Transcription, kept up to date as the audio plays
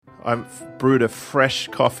brewed a fresh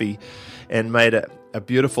coffee and made a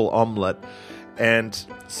beautiful omelette and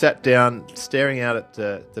sat down staring out at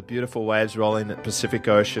the beautiful waves rolling at the Pacific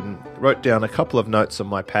Ocean, wrote down a couple of notes on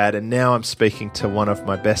my pad, and now I'm speaking to one of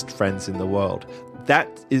my best friends in the world.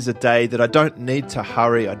 That is a day that I don't need to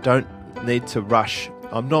hurry, I don't need to rush.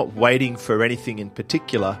 I'm not waiting for anything in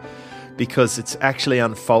particular because it's actually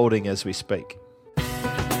unfolding as we speak.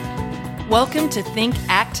 Welcome to Think,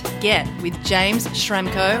 Act, Get with James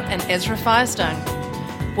Schramko and Ezra Firestone.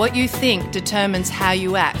 What you think determines how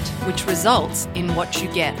you act, which results in what you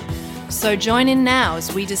get. So join in now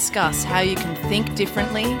as we discuss how you can think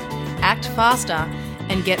differently, act faster,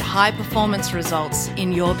 and get high performance results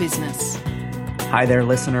in your business. Hi there,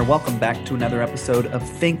 listener. Welcome back to another episode of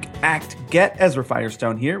Think, Act, Get. Ezra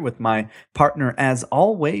Firestone here with my partner, as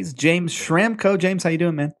always, James Schramko. James, how you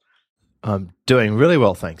doing, man? I'm doing really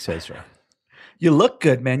well, thanks, Ezra. You look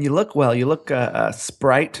good, man. You look well. You look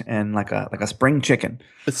sprite and like a spring chicken.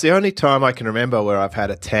 It's the only time I can remember where I've had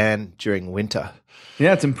a tan during winter.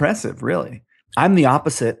 Yeah, it's impressive, really. I'm the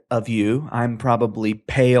opposite of you. I'm probably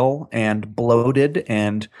pale and bloated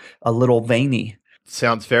and a little veiny.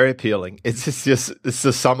 Sounds very appealing. It's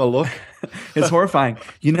the summer look. It's horrifying.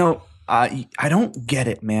 You know, I don't get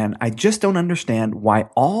it, man. I just don't understand why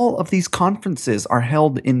all of these conferences are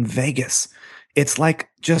held in Vegas. It's like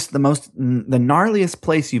just the gnarliest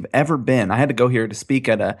place you've ever been. I had to go here to speak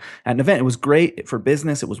at an event. It was great for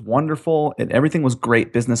business. It was wonderful. Everything was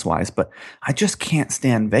great business-wise, but I just can't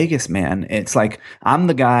stand Vegas, man. It's like I'm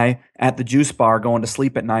the guy at the juice bar going to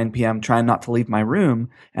sleep at 9 p.m. trying not to leave my room,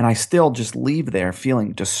 and I still just leave there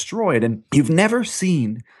feeling destroyed. And you've never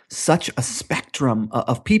seen such a spectrum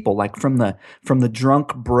of people, like from the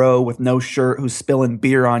drunk bro with no shirt who's spilling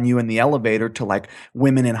beer on you in the elevator to like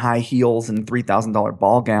women in high heels and $3,000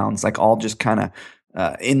 ball gowns, like all just kind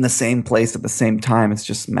of in the same place at the same time. It's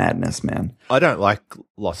just madness, man. I don't like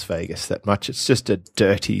Las Vegas that much. It's just a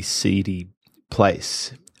dirty, seedy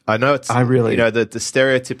place. I know the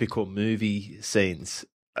stereotypical movie scenes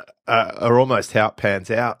are almost how it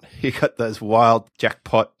pans out. You got those wild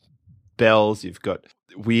jackpot bells. You've got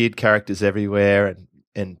weird characters everywhere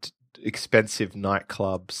and expensive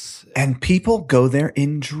nightclubs. And people go there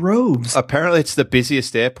in droves. Apparently it's the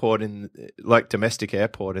busiest airport domestic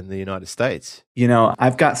airport in the United States. You know,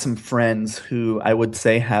 I've got some friends who I would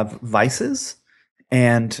say have vices.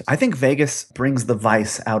 And I think Vegas brings the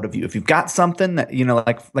vice out of you. If you've got something that, you know,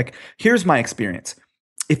 like here's my experience.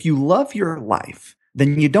 If you love your life,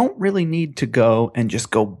 then you don't really need to go and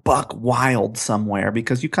just go buck wild somewhere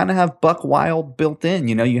because you kind of have buck wild built in.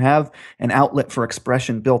 You know, you have an outlet for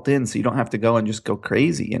expression built in, so you don't have to go and just go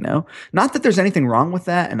crazy, you know? Not that there's anything wrong with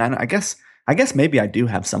that. And I guess maybe I do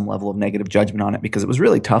have some level of negative judgment on it because it was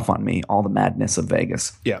really tough on me, all the madness of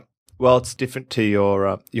Vegas. Yeah. Well, it's different to you're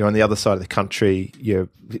on the other side of the country. You're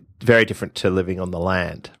very different to living on the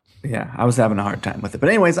land. Yeah, I was having a hard time with it. But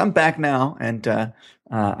anyways, I'm back now, and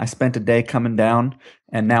I spent a day coming down,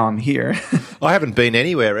 and now I'm here. I haven't been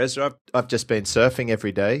anywhere, Ezra. I've just been surfing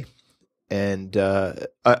every day. And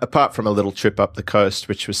apart from a little trip up the coast,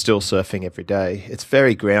 which was still surfing every day, it's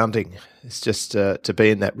very grounding. It's just to be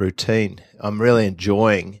in that routine. I'm really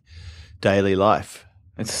enjoying daily life.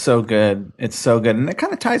 It's so good. It's so good. And it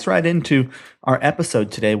kind of ties right into our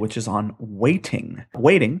episode today, which is on waiting.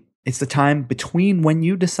 Waiting. It's the time between when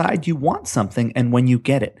you decide you want something and when you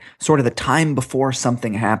get it, sort of the time before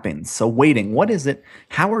something happens. So waiting, what is it?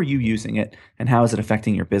 How are you using it? And how is it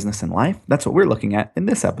affecting your business and life? That's what we're looking at in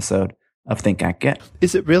this episode of Think, Act, Get.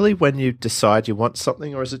 Is it really when you decide you want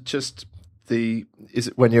something, or is it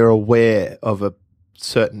when you're aware of a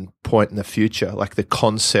certain point in the future, like the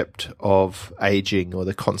concept of aging or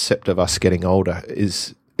the concept of us getting older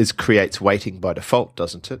creates waiting by default,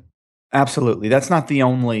 doesn't it? Absolutely. That's not the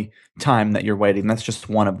only time that you're waiting. That's just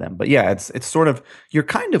one of them. But yeah, it's sort of, you're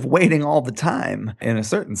kind of waiting all the time in a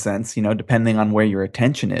certain sense, you know, depending on where your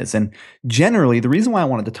attention is. And generally, the reason why I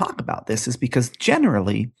wanted to talk about this is because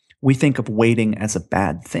generally we think of waiting as a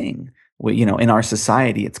bad thing. You know, in our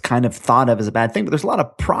society, it's kind of thought of as a bad thing, but there's a lot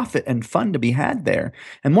of profit and fun to be had there.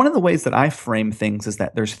 And one of the ways that I frame things is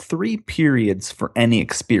that there's 3 periods for any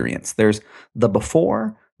experience. There's the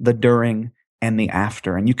before, the during, and the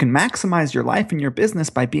after. And you can maximize your life and your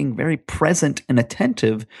business by being very present and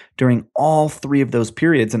attentive during all 3 of those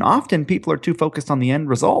periods. And often people are too focused on the end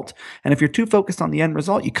result. And if you're too focused on the end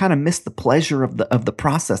result, you kind of miss the pleasure of the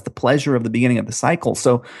process, the pleasure of the beginning of the cycle.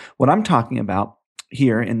 So what I'm talking about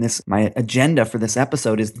here in my agenda for this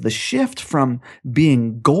episode is the shift from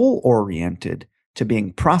being goal-oriented to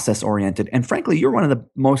being process oriented. And frankly, you're one of the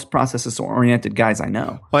most process oriented guys I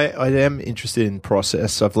know. I am interested in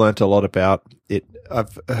process. I've learned a lot about it.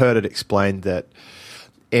 I've heard it explained that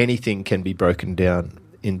anything can be broken down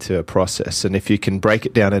into a process. And if you can break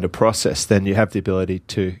it down into process, then you have the ability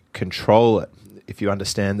to control it. If you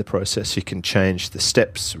understand the process, you can change the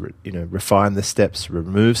steps, refine the steps,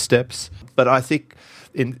 remove steps. But I think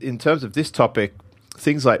in terms of this topic,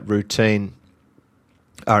 things like routine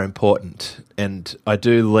are important. And I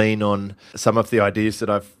do lean on some of the ideas that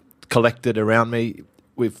I've collected around me.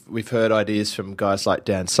 We've heard ideas from guys like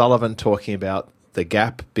Dan Sullivan talking about the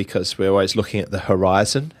gap, because we're always looking at the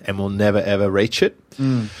horizon and we'll never ever reach it.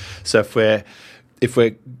 So if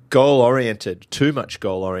we're goal oriented, too much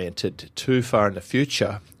goal oriented, too far in the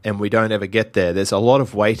future, and we don't ever get there, there's a lot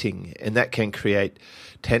of waiting, and that can create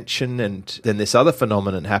tension. And then this other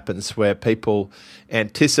phenomenon happens where people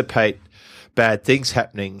anticipate bad things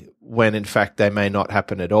happening when in fact they may not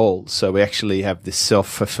happen at all. So we actually have this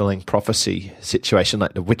self-fulfilling prophecy situation,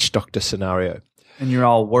 like the witch doctor scenario. And you're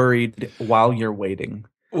all worried while you're waiting.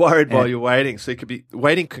 While you're waiting. So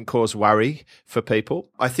waiting can cause worry for people.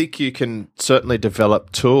 I think you can certainly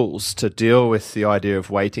develop tools to deal with the idea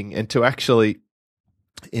of waiting and to actually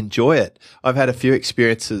enjoy it. I've had a few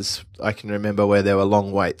experiences I can remember where there were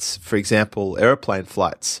long waits. For example, aeroplane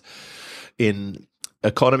flights in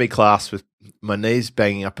economy class with my knees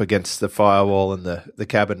banging up against the firewall in the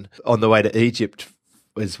cabin on the way to Egypt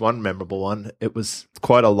was one memorable one. It was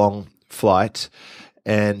quite a long flight,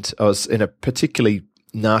 and I was in a particularly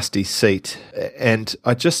nasty seat, and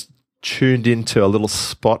I just tuned into a little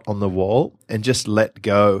spot on the wall and just let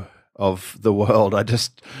go of the world. I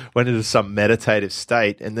just went into some meditative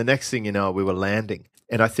state, and the next thing you know, we were landing.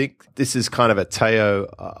 And I think this is kind of a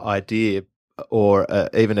Teo idea, or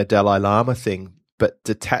even a Dalai Lama thing, but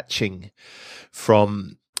detaching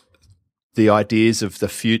from the ideas of the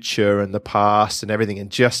future and the past and everything,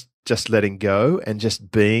 and just letting go and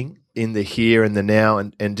just being in the here and the now,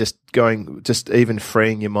 and just even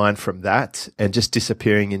freeing your mind from that and just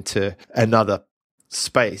disappearing into another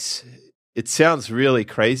space. It sounds really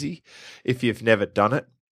crazy if you've never done it.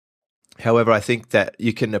 However, I think that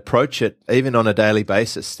you can approach it even on a daily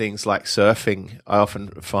basis. Things like surfing, I often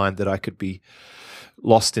find that I could be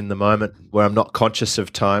lost in the moment where I'm not conscious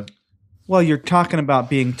of time. Well, you're talking about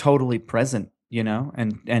being totally present,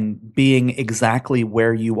 and being exactly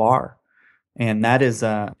where you are. And that is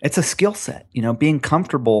it's a skill set. Being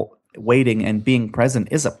comfortable waiting and being present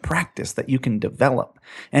is a practice that you can develop.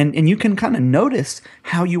 And you can kind of notice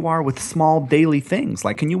how you are with small daily things.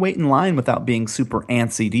 Like, can you wait in line without being super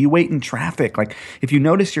antsy? Do you wait in traffic? Like, if you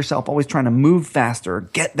notice yourself always trying to move faster,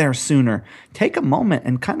 get there sooner, take a moment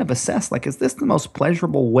and kind of assess, like, is this the most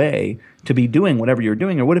pleasurable way to be doing whatever you're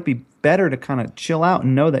doing? Or would it be better to kind of chill out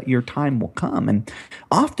and know that your time will come? And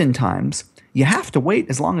oftentimes, you have to wait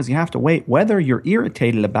as long as you have to wait, whether you're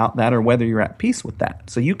irritated about that or whether you're at peace with that.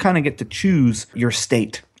 So you kind of get to choose your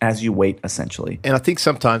state as you wait, essentially. And I think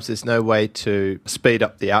sometimes there's no way to speed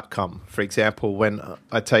up the outcome. For example, when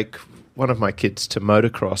I take one of my kids to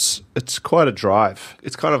motocross, it's quite a drive.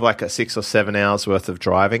 It's kind of like a 6 or 7 hours worth of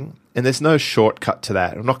driving, and there's no shortcut to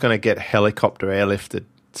that. I'm not going to get helicopter airlifted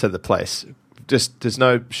to the place. Just there's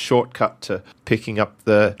no shortcut to picking up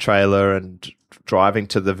the trailer and driving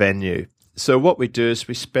to the venue. So what we do is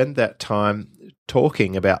we spend that time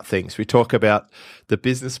talking about things. We talk about the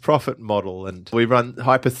business profit model, and we run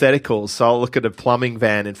hypotheticals. So I'll look at a plumbing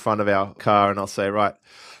van in front of our car and I'll say, right,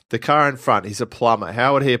 the car in front, he's a plumber.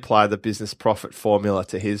 How would he apply the business profit formula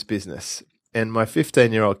to his business? And my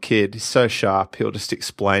 15-year-old kid is so sharp, he'll just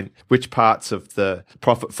explain which parts of the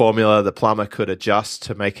profit formula the plumber could adjust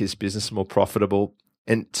to make his business more profitable.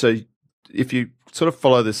 And so if you sort of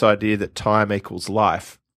follow this idea that time equals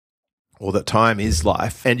life, or that time is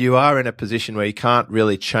life, and you are in a position where you can't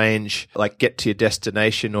really change, like get to your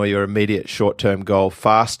destination or your immediate short-term goal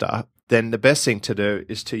faster, then the best thing to do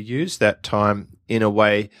is to use that time in a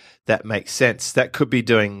way that makes sense. That could be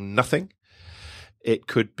doing nothing. It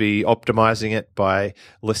could be optimizing it by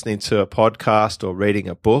listening to a podcast or reading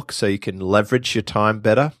a book so you can leverage your time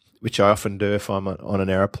better, which I often do if I'm on an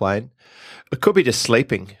airplane. It could be just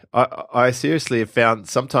sleeping. I seriously have found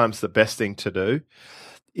sometimes the best thing to do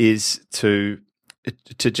is to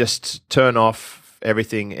just turn off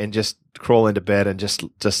everything and just crawl into bed and just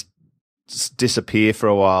disappear for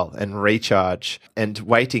a while and recharge. And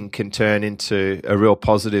waiting can turn into a real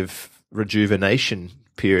positive rejuvenation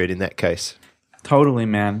period in that case. Totally,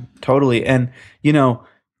 man. Totally. And,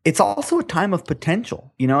 it's also a time of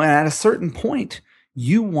potential, and at a certain point,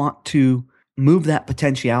 you want to move that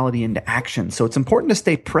potentiality into action. So it's important to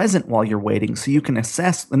stay present while you're waiting so you can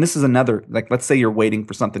assess. And this is another, like, let's say you're waiting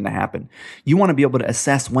for something to happen. You want to be able to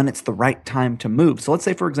assess when it's the right time to move. So let's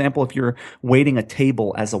say, for example, if you're waiting a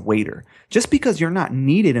table as a waiter, just because you're not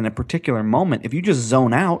needed in a particular moment, if you just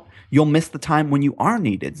zone out, you'll miss the time when you are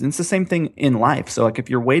needed. And it's the same thing in life. So like if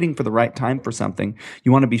you're waiting for the right time for something,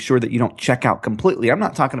 you want to be sure that you don't check out completely. I'm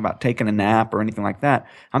not talking about taking a nap or anything like that.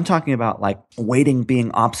 I'm talking about like waiting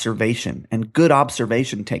being observation, and good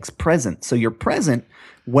observation takes presence. So you're present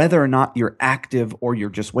whether or not you're active or you're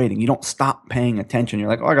just waiting. You don't stop paying attention. You're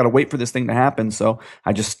like, oh, I got to wait for this thing to happen, so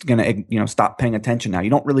I just going to stop paying attention now. You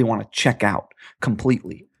don't really want to check out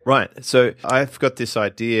completely. Right. So I've got this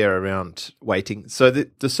idea around waiting. So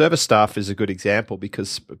the service staff is a good example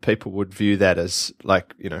because people would view that as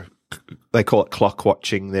like, they call it clock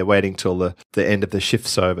watching. They're waiting till the end of the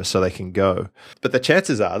shift's over so they can go. But the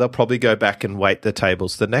chances are they'll probably go back and wait the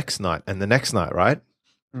tables the next night and the next night, right?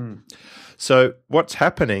 Mm. So what's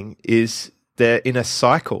happening is they're in a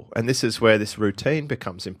cycle, and this is where this routine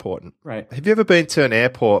becomes important. Right. Have you ever been to an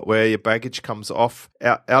airport where your baggage comes off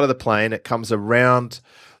out of the plane, it comes around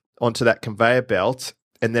onto that conveyor belt,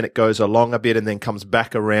 and then it goes along a bit and then comes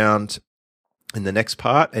back around in the next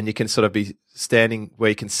part, and you can sort of be standing where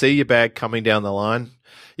you can see your bag coming down the line.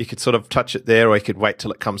 You could sort of touch it there, or you could wait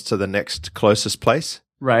till it comes to the next closest place.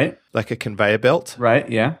 Right. Like a conveyor belt. Right.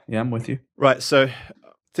 Yeah. Yeah, I'm with you. Right. So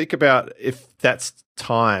think about if that's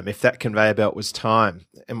time, if that conveyor belt was time.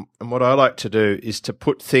 And what I like to do is to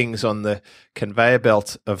put things on the conveyor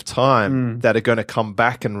belt of time that are going to come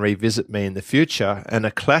back and revisit me in the future. And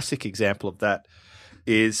a classic example of that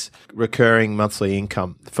is recurring monthly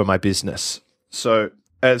income for my business. So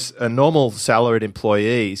as a normal salaried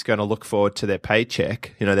employee is going to look forward to their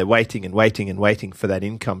paycheck, they're waiting and waiting and waiting for that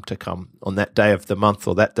income to come on that day of the month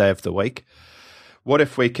or that day of the week. What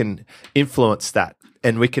if we can influence that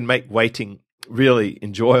and we can make waiting really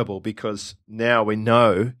enjoyable, because now we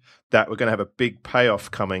know that we're going to have a big payoff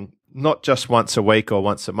coming, not just once a week or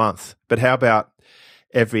once a month, but how about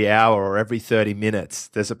every hour or every 30 minutes,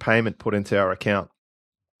 there's a payment put into our account.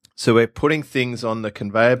 So we're putting things on the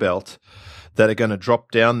conveyor belt that are going to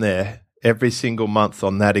drop down there every single month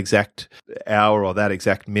on that exact hour or that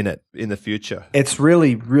exact minute in the future. It's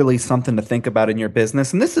really, really something to think about in your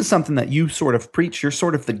business. And this is something that you sort of preach. You're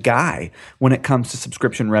sort of the guy when it comes to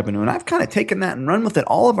subscription revenue. And I've kind of taken that and run with it.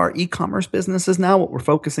 All of our e-commerce businesses now, what we're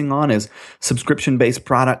focusing on is subscription-based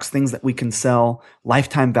products, things that we can sell,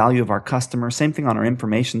 lifetime value of our customers. Same thing on our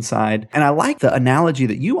information side. And I like the analogy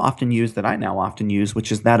that you often use, that I now often use,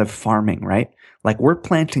 which is that of farming, right? Like we're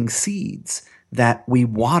planting seeds that we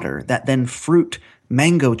water, that then fruit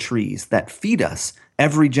mango trees that feed us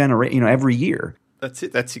every every year. That's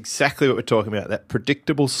it. That's exactly what we're talking about, that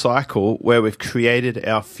predictable cycle where we've created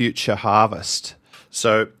our future harvest.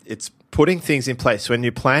 So it's putting things in place. When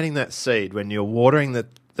you're planting that seed, when you're watering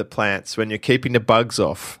the plants, when you're keeping the bugs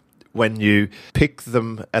off, when you pick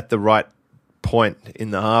them at the right point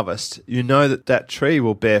in the harvest, you know that tree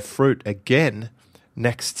will bear fruit again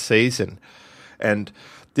next season. And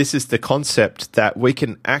this is the concept that we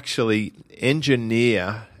can actually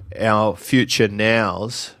engineer our future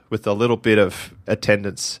nows with a little bit of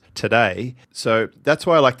attendance today. So that's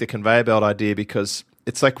why I like the conveyor belt idea, because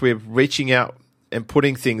it's like we're reaching out and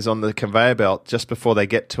putting things on the conveyor belt just before they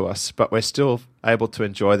get to us, but we're still able to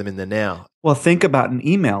enjoy them in the now. Well, think about an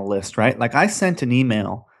email list, right? Like I sent 3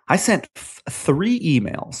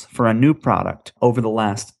 emails for a new product over the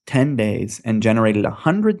last 10 days and generated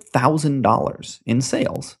 $100,000 in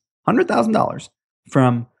sales. $100,000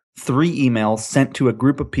 from 3 emails sent to a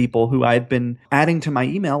group of people who I had been adding to my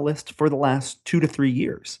email list for the last 2 to 3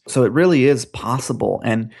 years. So it really is possible.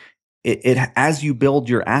 And it as you build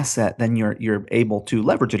your asset, then you're able to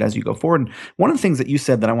leverage it as you go forward. And one of the things that you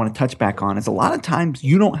said that I want to touch back on is a lot of times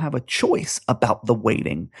you don't have a choice about the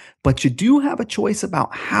waiting, but you do have a choice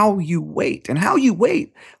about how you wait. And how you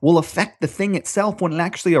wait will affect the thing itself when it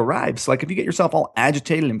actually arrives. So like if you get yourself all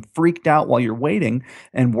agitated and freaked out while you're waiting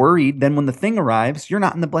and worried, then when the thing arrives, you're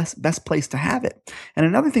not in the best place to have it. And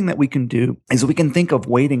another thing that we can do is we can think of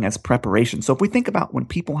waiting as preparation. So if we think about when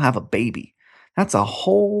people have a baby, that's a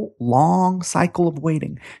whole long cycle of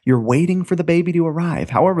waiting. You're waiting for the baby to arrive.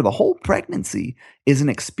 However, the whole pregnancy is an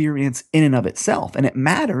experience in and of itself. And it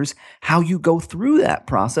matters how you go through that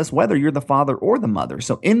process, whether you're the father or the mother.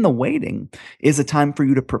 So in the waiting is a time for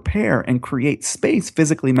you to prepare and create space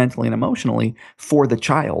physically, mentally, and emotionally for the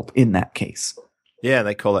child in that case. Yeah,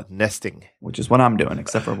 they call it nesting. which is what I'm doing,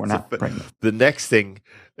 except for we're not pregnant. The next thing,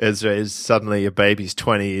 Ezra, is suddenly your baby's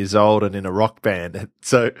 20 years old and in a rock band.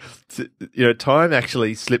 So, time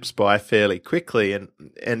actually slips by fairly quickly,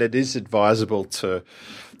 and it is advisable to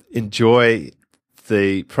enjoy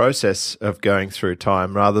the process of going through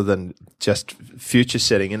time rather than just future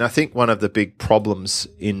setting. And I think one of the big problems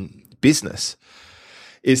in business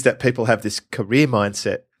is that people have this career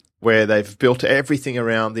mindset where they've built everything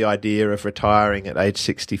around the idea of retiring at age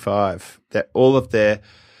 65, that all of their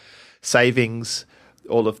savings,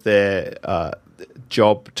 all of their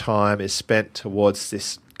job time is spent towards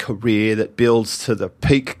this career that builds to the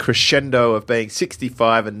peak crescendo of being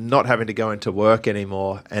 65 and not having to go into work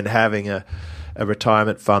anymore and having a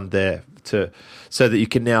retirement fund there so that you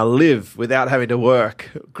can now live without having to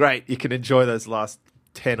work. Great, you can enjoy those last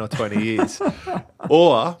 10 or 20 years.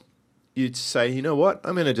 Or you'd say, you know what,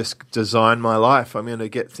 I'm going to just design my life. I'm going to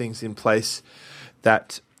get things in place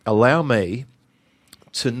that allow me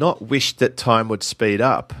to not wish that time would speed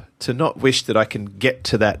up, to not wish that I can get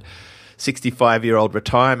to that 65-year-old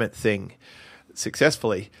retirement thing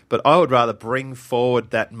successfully, but I would rather bring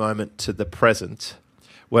forward that moment to the present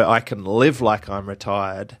where I can live like I'm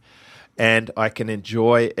retired and I can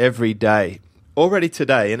enjoy every day. Already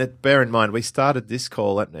today, and bear in mind, we started this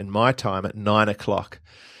call in my time at 9 o'clock.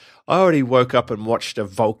 I already woke up and watched a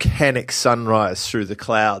volcanic sunrise through the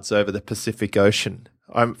clouds over the Pacific Ocean.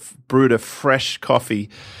 I brewed a fresh coffee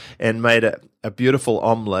and made a beautiful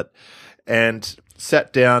omelette and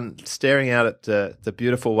sat down staring out at the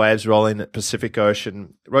beautiful waves rolling at Pacific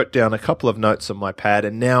Ocean, wrote down a couple of notes on my pad,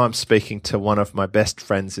 and now I'm speaking to one of my best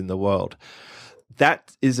friends in the world.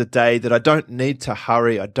 That is a day that I don't need to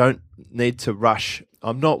hurry. I don't need to rush.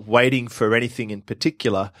 I'm not waiting for anything in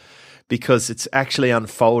particular because it's actually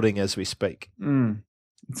unfolding as we speak.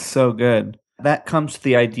 It's so good. That comes to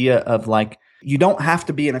the idea of you don't have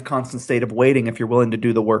to be in a constant state of waiting if you're willing to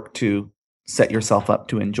do the work to set yourself up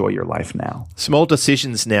to enjoy your life now. Small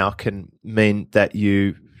decisions now can mean that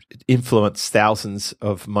you influence thousands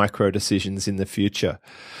of micro decisions in the future.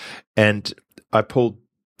 And I pulled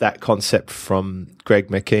that concept from Greg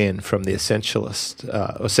McKeown from the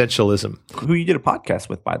Essentialism. Who you did a podcast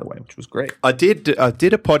with, by the way, which was great. I did a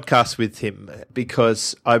podcast with him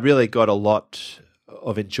because I really got a lot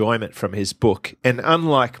of enjoyment from his book. And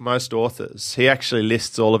unlike most authors, he actually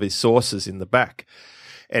lists all of his sources in the back.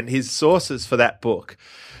 And his sources for that book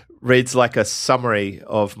reads like a summary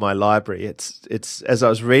of my library. It's as I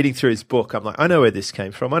was reading through his book, I'm like, I know where this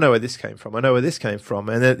came from. I know where this came from. I know where this came from.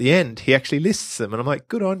 And at the end, he actually lists them. And I'm like,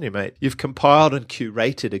 good on you, mate. You've compiled and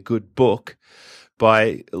curated a good book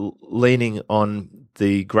by leaning on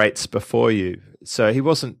the greats before you. So he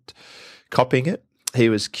wasn't copying it. He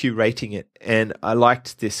was curating it, and I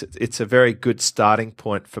liked this. It's a very good starting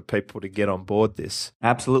point for people to get on board this.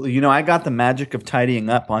 Absolutely. I got the magic of tidying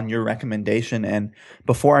up on your recommendation, and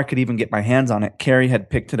before I could even get my hands on it, Carrie had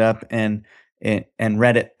picked it up and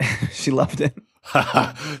read it. She loved it.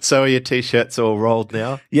 So are your T-shirts all rolled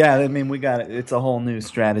now? Yeah, we got it. It's a whole new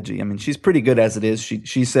strategy. She's pretty good as it is.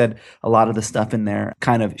 She said a lot of the stuff in there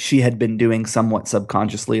kind of she had been doing somewhat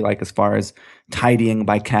subconsciously, like as far as tidying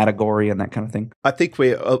by category and that kind of thing. I think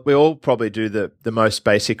we all probably do the most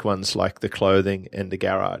basic ones like the clothing and the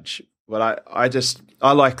garage. But I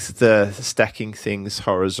like the stacking things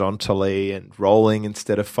horozontally and rolling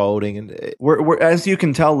instead of folding. And we're as you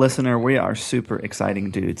can tell, listener, we are super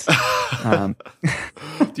exciting dudes.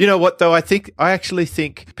 You know what though? I actually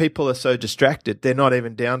think people are so distracted they're not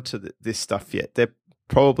even down to this stuff yet. Their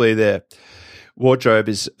wardrobe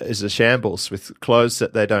is a shambles with clothes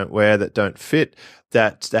that they don't wear, that don't fit,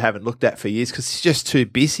 that they haven't looked at for years because it's just too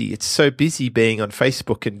busy. It's so busy being on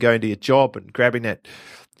Facebook and going to your job and grabbing that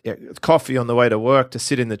coffee on the way to work, to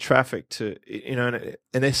sit in the traffic, and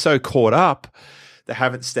they're so caught up, they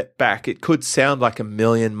haven't stepped back. It could sound like a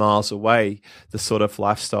million miles away, the sort of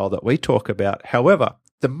lifestyle that we talk about. However,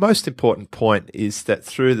 the most important point is that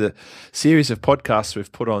through the series of podcasts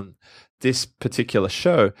we've put on this particular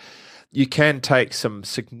show, you can take some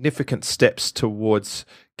significant steps towards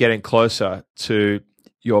getting closer to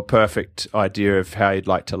your perfect idea of how you'd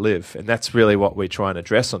like to live. And that's really what we try and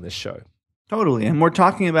address on this show. Totally. And we're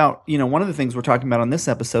talking about, one of the things we're talking about on this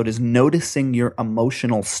episode is noticing your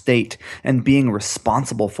emotional state and being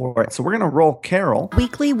responsible for it. So we're going to roll Carol.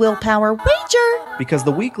 Weekly willpower wager. Because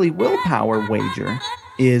the weekly willpower wager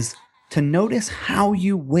is to notice how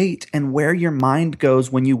you wait and where your mind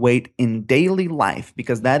goes when you wait in daily life,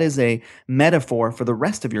 because that is a metaphor for the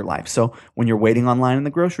rest of your life. So when you're waiting online in the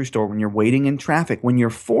grocery store, when you're waiting in traffic, when you're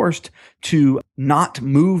forced to not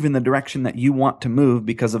move in the direction that you want to move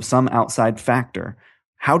because of some outside factor,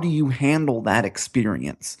 how do you handle that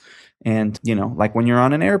experience? And, like when you're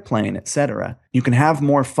on an airplane, etc., you can have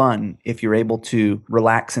more fun if you're able to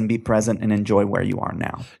relax and be present and enjoy where you are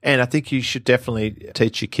now. And I think you should definitely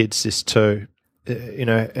teach your kids this too.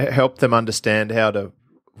 Help them understand how to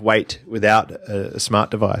wait without a smart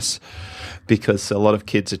device, because a lot of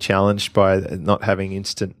kids are challenged by not having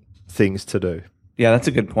instant things to do. Yeah, that's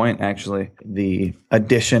a good point, actually. The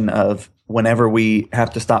addition of whenever we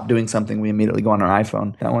have to stop doing something, we immediately go on our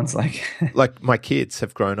iPhone. That one's like... Like my kids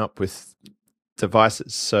have grown up with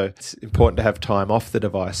devices, so it's important to have time off the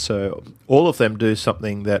device. So all of them do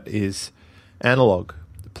something that is analog,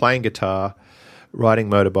 playing guitar, riding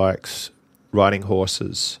motorbikes, riding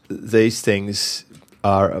horses. These things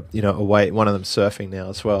are, away. One of them surfing now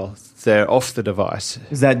as well. They're off the device.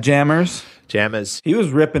 Is that Jammers? Jammers. He was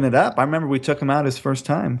ripping it up. I remember we took him out his first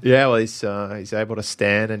time. Yeah, well, he's able to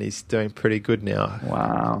stand and he's doing pretty good now.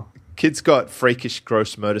 Wow. Kid's got freakish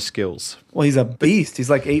gross motor skills. Well, he's a beast. He's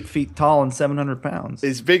like 8 feet tall and 700 pounds.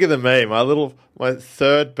 He's bigger than me. My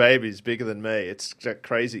third baby's bigger than me. It's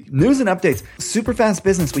crazy. News and updates. Super fast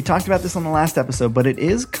business. We talked about this on the last episode, but it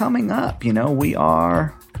is coming up. We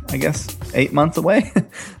are, I guess, 8 months away.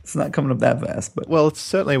 It's not coming up that fast. But well, it's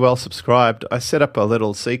certainly well subscribed. I set up a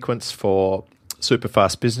little sequence for Super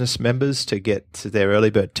Fast Business members to get to their early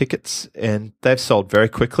bird tickets, and they've sold very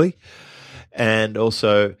quickly. And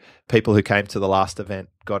also, people who came to the last event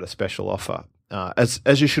got a special offer. As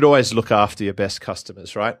you should always look after your best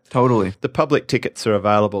customers, right? Totally. The public tickets are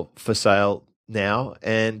available for sale now,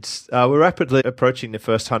 and we're rapidly approaching the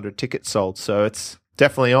first 100 tickets sold. So it's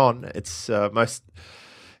definitely on. It's most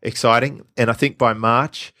exciting. And I think by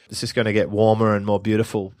March, it's just going to get warmer and more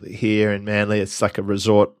beautiful here in Manly. It's like a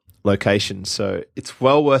resort location. So it's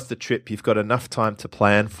well worth the trip. You've got enough time to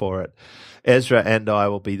plan for it. Ezra and I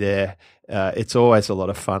will be there. It's always a lot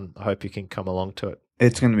of fun. I hope you can come along to it.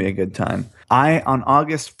 It's going to be a good time. On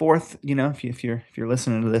August 4th, if you're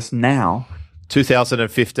listening to this now,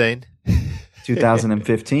 2015.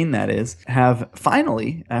 2015, that is, have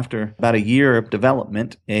finally, after about a year of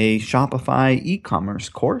development, a Shopify e-commerce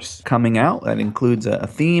course coming out that includes a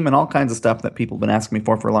theme and all kinds of stuff that people have been asking me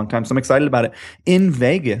for a long time. So I'm excited about it. In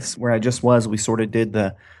Vegas, where I just was, we sort of did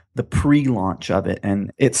the pre-launch of it,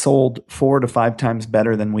 and it sold 4 to 5 times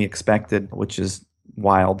better than we expected, which is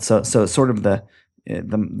wild. So sort of the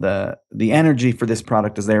energy for this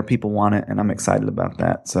product is there. People want it, and I'm excited about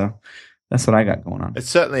that. So that's what I got going on. It's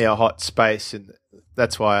certainly a hot space, and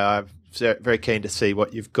that's why I'm very keen to see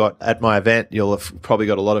what you've got at my event. You'll have probably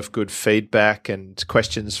got a lot of good feedback and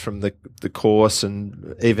questions from the course,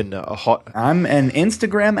 and even a hot... and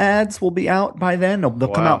Instagram ads will be out by then. They'll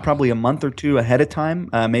come out probably a month or two ahead of time,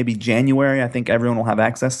 maybe January. I think everyone will have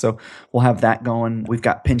access, so we'll have that going. We've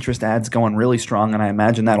got Pinterest ads going really strong, and I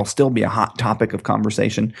imagine that'll still be a hot topic of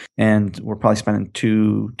conversation, and we're probably spending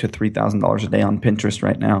 $2,000 to $3,000 a day on Pinterest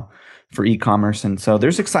right now for e-commerce. And so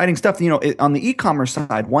there's exciting stuff. On the e-commerce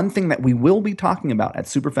side, one thing that we will be talking about at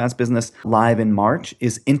Superfast Business Live in March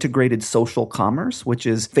is integrated social commerce, which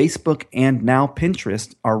is Facebook and now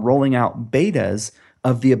Pinterest are rolling out betas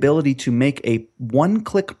of the ability to make a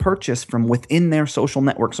one-click purchase from within their social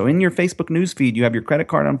network. So in your Facebook newsfeed, you have your credit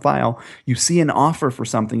card on file. You see an offer for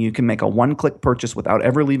something. You can make a one-click purchase without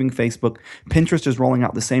ever leaving Facebook. Pinterest is rolling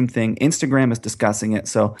out the same thing. Instagram is discussing it.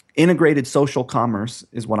 So integrated social commerce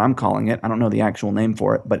is what I'm calling it. I don't know the actual name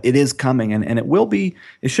for it, but it is coming, and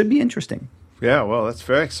it should be interesting. Yeah, well, that's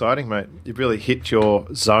very exciting, mate. You've really hit your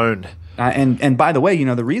zone. And by the way,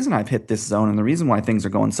 the reason I've hit this zone and the reason why things are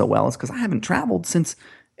going so well is because I haven't traveled since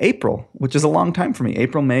April, which is a long time for me.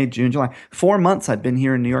 April, May, June, July. 4 months I've been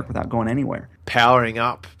here in New York without going anywhere. Powering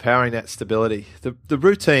that stability. The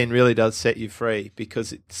routine really does set you free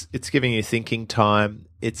because it's giving you thinking time.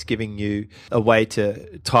 It's giving you a way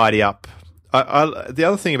to tidy up. The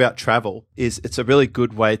other thing about travel is it's a really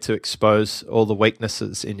good way to expose all the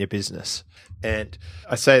weaknesses in your business. And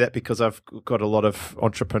I say that because I've got a lot of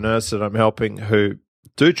entrepreneurs that I'm helping who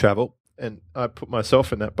do travel, and I put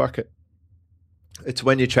myself in that bucket. It's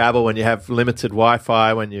when you travel, when you have limited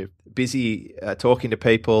Wi-Fi, when you're busy talking to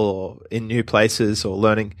people or in new places or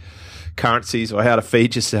learning currencies or how to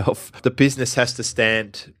feed yourself, the business has to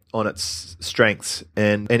stand on its strengths,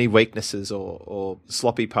 and any weaknesses or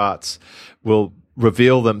sloppy parts will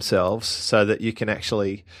reveal themselves so that you can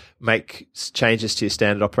actually make changes to your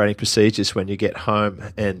standard operating procedures when you get home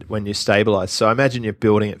and when you stabilize. So I imagine you're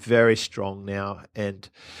building it very strong now. And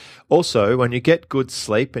also, when you get good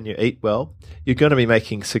sleep and you eat well, you're going to be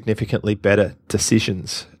making significantly better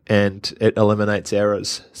decisions, and it eliminates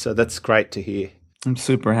errors. So that's great to hear. I'm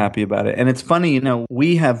super happy about it. And it's funny,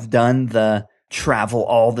 we have done the travel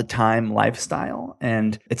all the time lifestyle.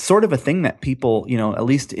 And it's sort of a thing that people, at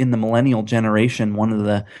least in the millennial generation, one of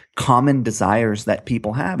the common desires that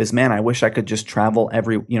people have is, man, I wish I could just travel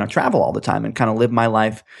travel all the time and kind of live my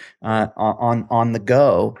life on the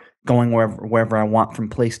go, going wherever I want from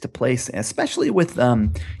place to place, especially with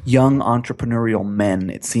young entrepreneurial men.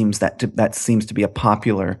 It seems that seems to be a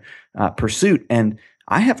popular pursuit. And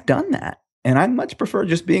I have done that. And I much prefer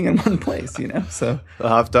just being in one place, So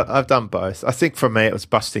I've done both. I think for me, it was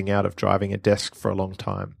busting out of driving a desk for a long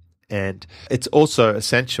time. And it's also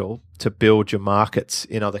essential to build your markets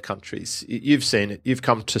in other countries. You've seen it. You've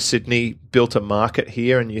come to Sydney, built a market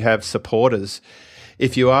here, and you have supporters.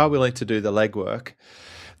 If you are willing to do the legwork,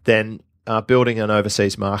 then building an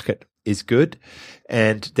overseas market is good.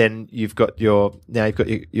 And then you've got your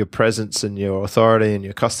presence and your authority and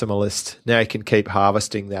your customer list. Now you can keep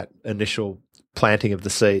harvesting that initial planting of the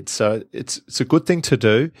seeds. So it's a good thing to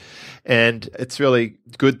do. And it's really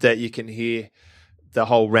good that you can hear the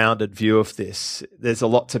whole rounded view of this. There's a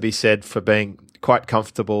lot to be said for being quite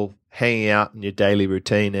comfortable hanging out in your daily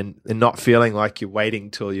routine and not feeling like you're waiting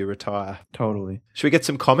till you retire. Totally. Should we get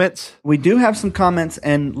some comments? We do have some comments.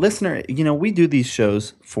 And listener, we do these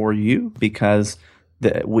shows for you because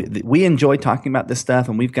we enjoy talking about this stuff,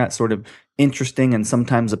 and we've got sort of interesting and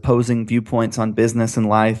sometimes opposing viewpoints on business and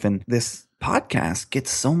life. And this podcast gets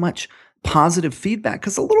so much positive feedback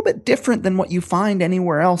because it's a little bit different than what you find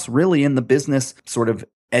anywhere else really in the business sort of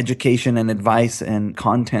education and advice and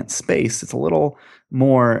content space. It's a little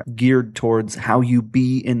more geared towards how you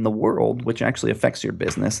be in the world, which actually affects your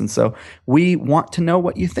business. And so we want to know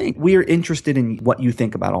what you think. We are interested in what you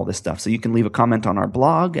think about all this stuff. So you can leave a comment on our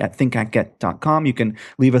blog at ThinkActGet.com. You can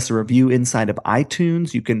leave us a review inside of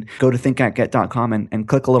iTunes. You can go to ThinkActGet.com and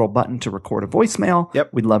click a little button to record a voicemail.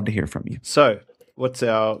 Yep. We'd love to hear from you. So what's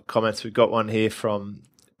our comments? We've got one here from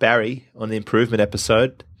Barry on the improvement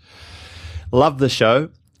episode. Love the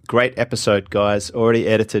show. Great episode, guys. Already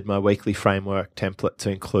edited my weekly framework template to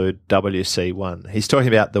include WC1. He's talking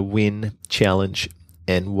about the win, challenge,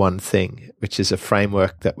 and one thing, which is a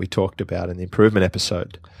framework that we talked about in the improvement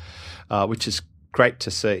episode, which is great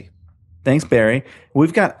to see. Thanks, Barry.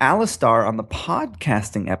 We've got Alistar on the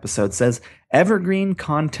podcasting episode says, evergreen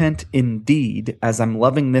content indeed, as I'm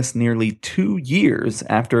loving this nearly 2 years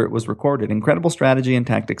after it was recorded. Incredible strategy and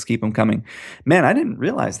tactics. Keep them coming. Man, I didn't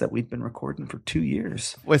realize that we'd been recording for 2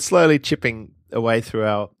 years. We're slowly chipping away through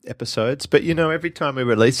our episodes, but every time we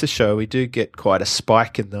release a show, we do get quite a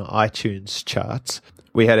spike in the iTunes charts.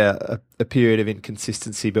 We had a period of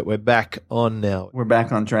inconsistency, but we're back on now. We're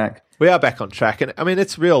back on track. We are back on track. And I mean,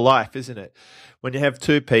 it's real life, isn't it? When you have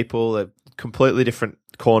two people at completely different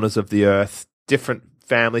corners of the earth, different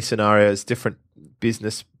family scenarios, different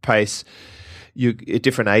business pace, you at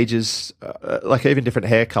different ages, like even different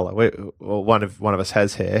hair color. One of us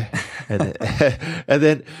has hair, and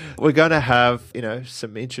then we're going to have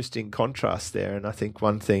some interesting contrast there. And I think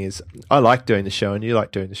one thing is I like doing the show, and you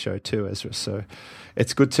like doing the show too, Ezra. So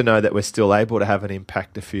it's good to know that we're still able to have an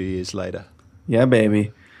impact a few years later. Yeah,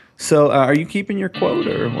 baby. So are you keeping your quote,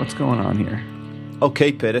 or what's going on here? I'll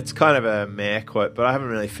keep it. It's kind of a meh quote, but I haven't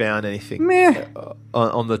really found anything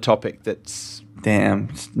on the topic that's...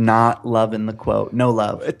 Damn, not loving the quote. No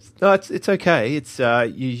love. It's okay. It's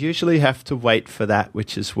you usually have to wait for that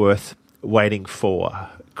which is worth waiting for,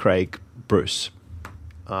 Craig Bruce.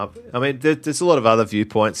 I mean, there's a lot of other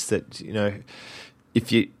viewpoints that,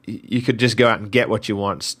 if you could just go out and get what you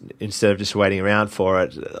want instead of just waiting around for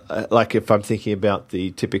it. Like if I'm thinking about the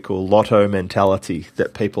typical lotto mentality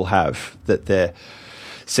that people have, that their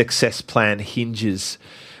success plan hinges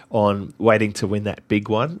on waiting to win that big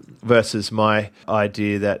one, versus my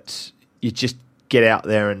idea that you just get out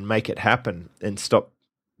there and make it happen and stop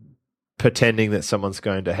pretending that someone's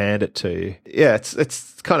going to hand it to you. Yeah,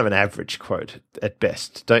 it's kind of an average quote at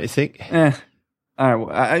best, don't you think? All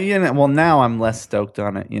right. Well, now I'm less stoked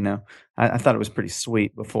on it. I thought it was pretty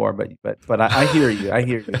sweet before, but I hear you. I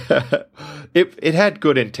hear you. It had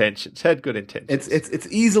good intentions. It's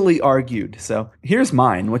easily argued. So here's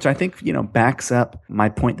mine, which I think backs up my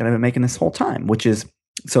point that I've been making this whole time, which is,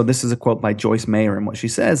 so this is a quote by Joyce Mayer, and what she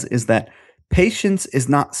says is that patience is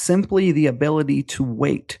not simply the ability to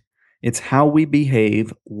wait. It's how we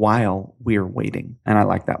behave while we're waiting. And I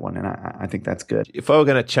like that one, and I think that's good. If I were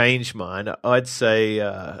going to change mine, I'd say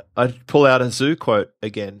I'd pull out a zoo quote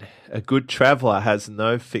again. A good traveler has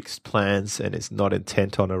no fixed plans and is not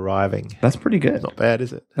intent on arriving. That's pretty good. Not bad,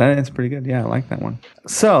 is it? That's pretty good. Yeah, I like that one.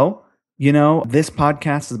 So, this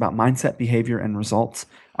podcast is about mindset, behavior, and results.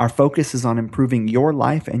 Our focus is on improving your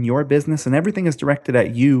life and your business, and everything is directed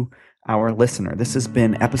at you our listener. This has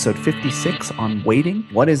been episode 56 on waiting.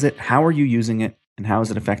 What is it? How are you using it? And how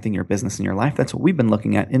is it affecting your business and your life? That's what we've been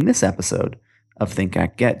looking at in this episode of Think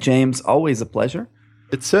Act Get. James, always a pleasure.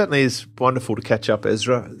 It certainly is wonderful to catch up,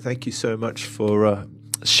 Ezra. Thank you so much for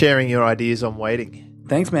sharing your ideas on waiting.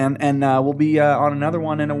 Thanks, man. And we'll be on another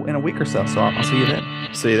one in a week or so. So I'll see you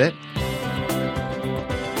then. See you then.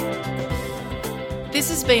 This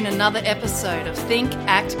has been another episode of Think,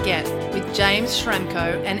 Act, Get with James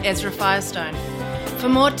Schramko and Ezra Firestone. For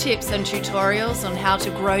more tips and tutorials on how to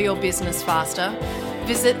grow your business faster,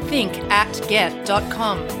 visit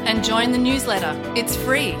thinkactget.com and join the newsletter. It's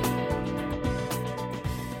free.